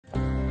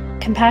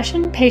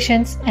Compassion,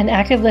 patience, and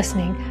active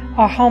listening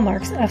are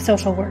hallmarks of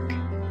social work.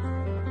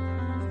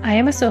 I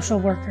am a social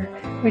worker,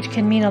 which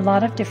can mean a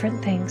lot of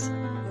different things.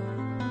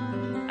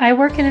 I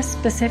work in a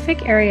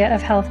specific area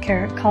of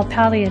healthcare called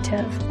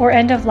palliative, or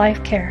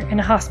end-of-life care in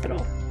a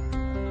hospital.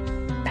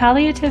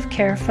 Palliative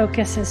care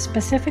focuses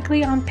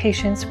specifically on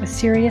patients with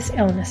serious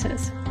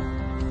illnesses.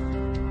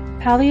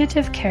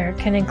 Palliative care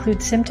can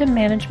include symptom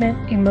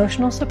management,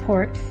 emotional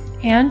support,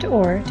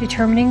 and/or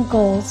determining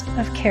goals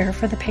of care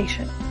for the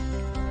patient.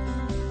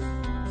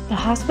 The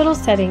hospital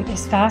setting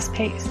is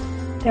fast-paced.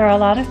 There are a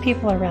lot of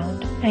people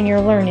around, and you're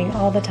learning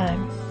all the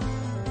time.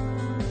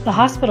 The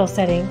hospital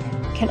setting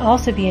can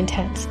also be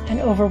intense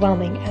and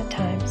overwhelming at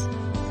times.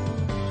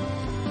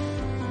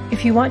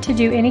 If you want to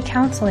do any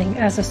counseling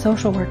as a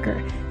social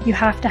worker, you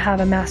have to have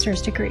a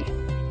master's degree.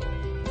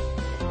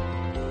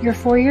 Your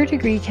 4-year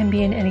degree can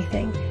be in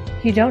anything.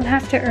 You don't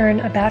have to earn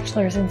a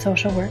bachelor's in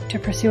social work to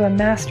pursue a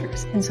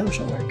master's in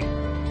social work.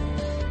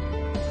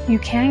 You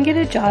can get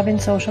a job in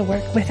social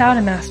work without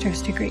a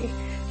master's degree,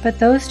 but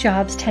those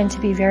jobs tend to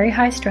be very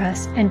high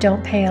stress and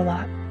don't pay a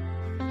lot.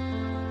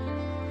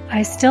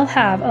 I still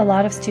have a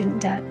lot of student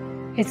debt.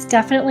 It's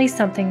definitely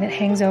something that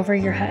hangs over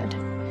your head.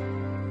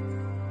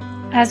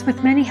 As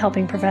with many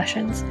helping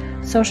professions,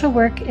 social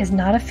work is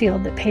not a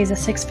field that pays a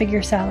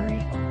 6-figure salary.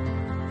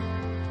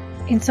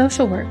 In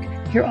social work,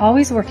 you're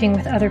always working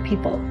with other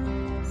people.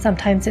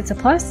 Sometimes it's a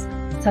plus,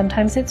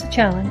 sometimes it's a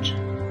challenge.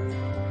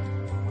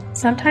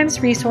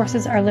 Sometimes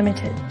resources are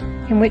limited,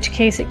 in which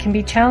case it can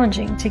be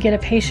challenging to get a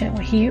patient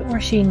what he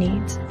or she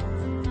needs.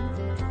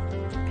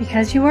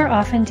 Because you are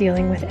often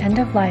dealing with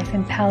end-of-life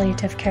and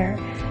palliative care,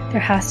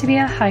 there has to be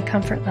a high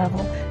comfort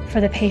level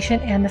for the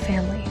patient and the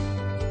family.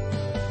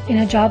 In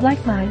a job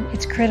like mine,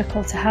 it's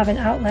critical to have an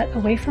outlet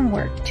away from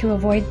work to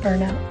avoid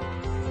burnout.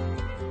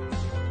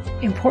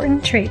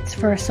 Important traits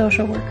for a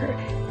social worker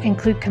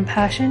include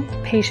compassion,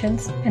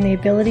 patience, and the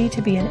ability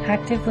to be an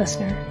active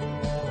listener.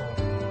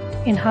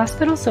 In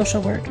hospital social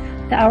work,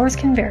 the hours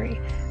can vary,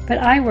 but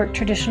I work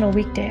traditional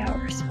weekday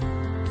hours.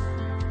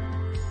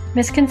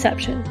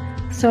 Misconception: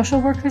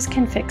 social workers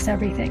can fix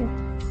everything.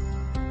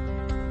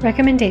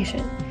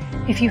 Recommendation: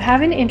 if you have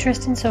an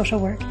interest in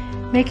social work,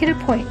 make it a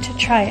point to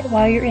try it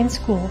while you're in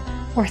school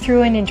or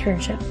through an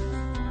internship.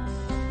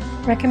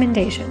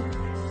 Recommendation: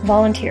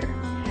 volunteer.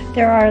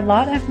 There are a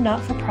lot of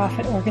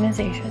not-for-profit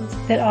organizations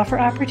that offer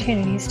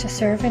opportunities to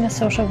serve in a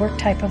social work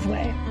type of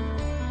way.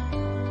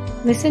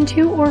 Listen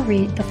to or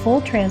read the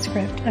full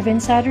transcript of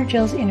Insider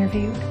Jill's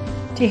interview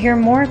to hear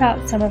more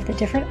about some of the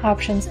different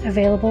options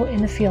available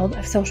in the field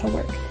of social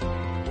work.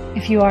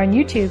 If you are on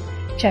YouTube,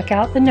 check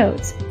out the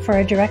notes for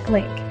a direct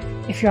link.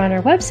 If you're on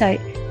our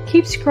website,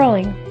 keep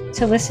scrolling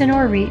to listen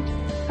or read.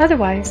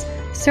 Otherwise,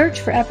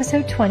 search for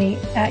episode 20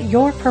 at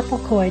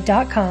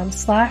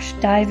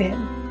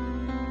yourpurplecoy.com/dive-in.